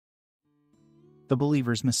The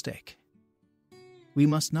believer's mistake. We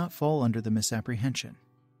must not fall under the misapprehension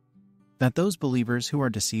that those believers who are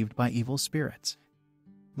deceived by evil spirits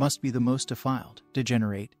must be the most defiled,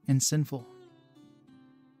 degenerate, and sinful.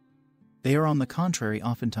 They are on the contrary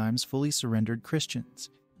oftentimes fully surrendered Christians,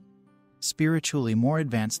 spiritually more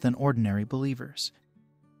advanced than ordinary believers.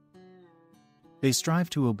 They strive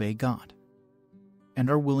to obey God and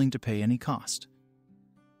are willing to pay any cost.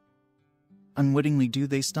 Unwittingly do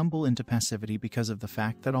they stumble into passivity because of the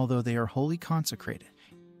fact that although they are wholly consecrated,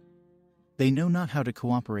 they know not how to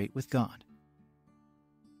cooperate with God.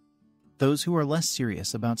 Those who are less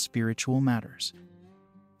serious about spiritual matters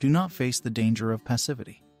do not face the danger of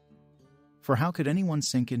passivity. For how could anyone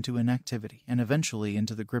sink into inactivity and eventually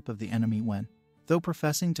into the grip of the enemy when, though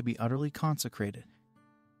professing to be utterly consecrated,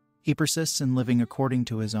 he persists in living according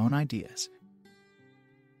to his own ideas?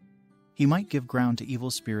 He might give ground to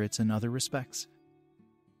evil spirits in other respects,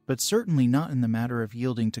 but certainly not in the matter of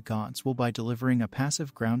yielding to God's will by delivering a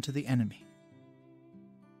passive ground to the enemy.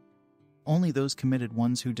 Only those committed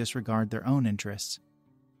ones who disregard their own interests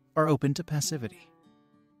are open to passivity.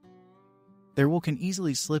 Their will can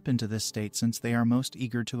easily slip into this state since they are most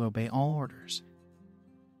eager to obey all orders.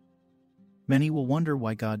 Many will wonder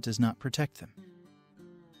why God does not protect them.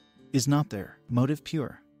 Is not their motive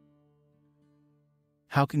pure?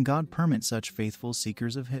 How can God permit such faithful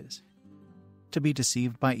seekers of His to be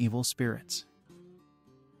deceived by evil spirits?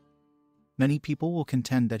 Many people will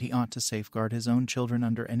contend that He ought to safeguard His own children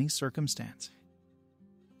under any circumstance.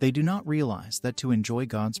 They do not realize that to enjoy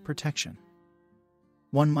God's protection,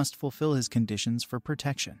 one must fulfill His conditions for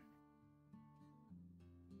protection.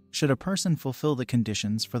 Should a person fulfill the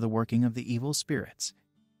conditions for the working of the evil spirits,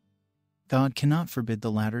 God cannot forbid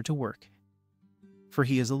the latter to work, for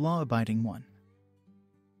He is a law-abiding one.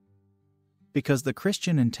 Because the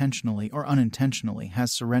Christian intentionally or unintentionally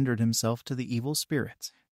has surrendered himself to the evil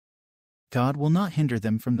spirits, God will not hinder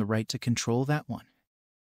them from the right to control that one.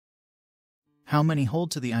 How many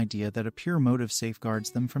hold to the idea that a pure motive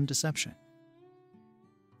safeguards them from deception?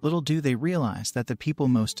 Little do they realize that the people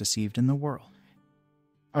most deceived in the world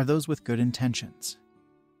are those with good intentions.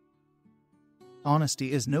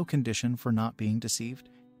 Honesty is no condition for not being deceived,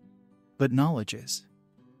 but knowledge is.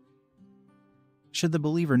 Should the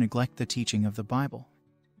believer neglect the teaching of the Bible,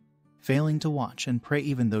 failing to watch and pray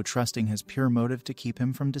even though trusting his pure motive to keep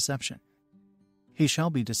him from deception, he shall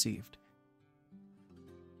be deceived.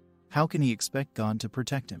 How can he expect God to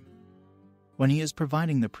protect him when he is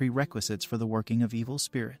providing the prerequisites for the working of evil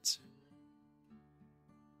spirits?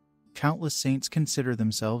 Countless saints consider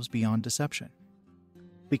themselves beyond deception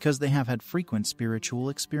because they have had frequent spiritual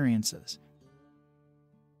experiences.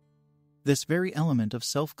 This very element of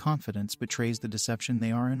self-confidence betrays the deception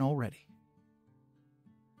they are in already.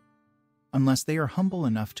 Unless they are humble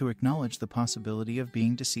enough to acknowledge the possibility of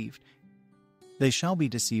being deceived, they shall be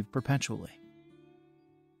deceived perpetually.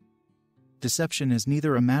 Deception is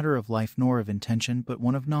neither a matter of life nor of intention, but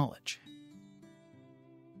one of knowledge.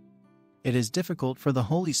 It is difficult for the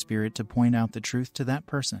Holy Spirit to point out the truth to that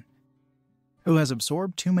person who has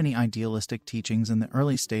absorbed too many idealistic teachings in the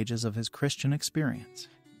early stages of his Christian experience.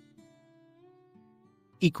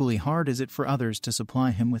 Equally hard is it for others to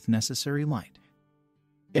supply him with necessary light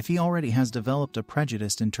if he already has developed a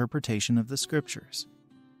prejudiced interpretation of the Scriptures.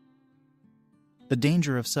 The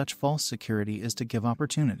danger of such false security is to give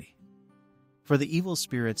opportunity for the evil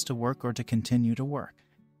spirits to work or to continue to work.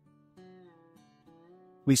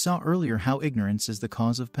 We saw earlier how ignorance is the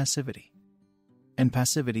cause of passivity, and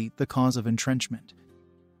passivity the cause of entrenchment.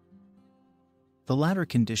 The latter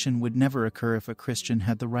condition would never occur if a Christian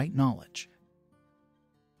had the right knowledge.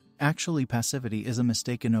 Actually, passivity is a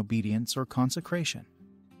mistaken obedience or consecration.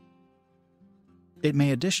 It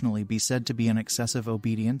may additionally be said to be an excessive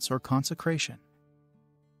obedience or consecration.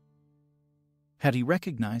 Had he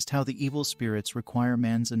recognized how the evil spirits require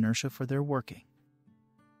man's inertia for their working,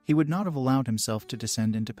 he would not have allowed himself to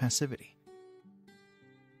descend into passivity.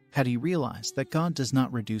 Had he realized that God does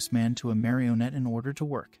not reduce man to a marionette in order to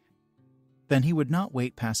work, then he would not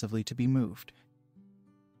wait passively to be moved.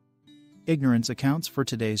 Ignorance accounts for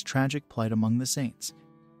today's tragic plight among the saints.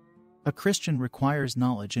 A Christian requires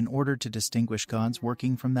knowledge in order to distinguish God's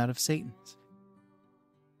working from that of Satan's.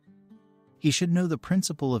 He should know the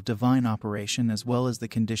principle of divine operation as well as the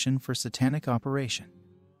condition for satanic operation.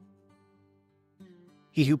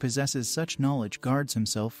 He who possesses such knowledge guards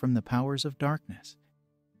himself from the powers of darkness.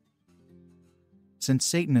 Since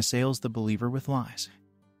Satan assails the believer with lies,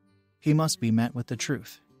 he must be met with the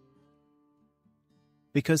truth.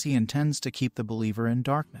 Because he intends to keep the believer in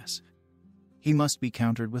darkness, he must be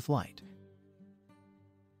countered with light.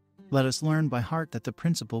 Let us learn by heart that the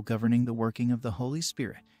principle governing the working of the Holy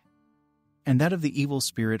Spirit and that of the evil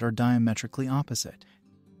spirit are diametrically opposite.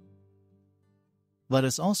 Let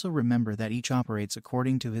us also remember that each operates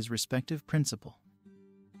according to his respective principle.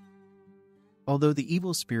 Although the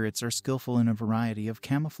evil spirits are skillful in a variety of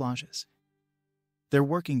camouflages, their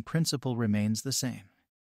working principle remains the same.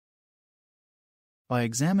 By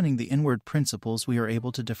examining the inward principles, we are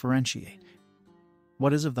able to differentiate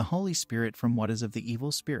what is of the Holy Spirit from what is of the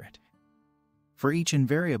evil spirit, for each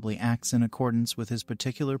invariably acts in accordance with his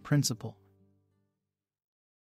particular principle.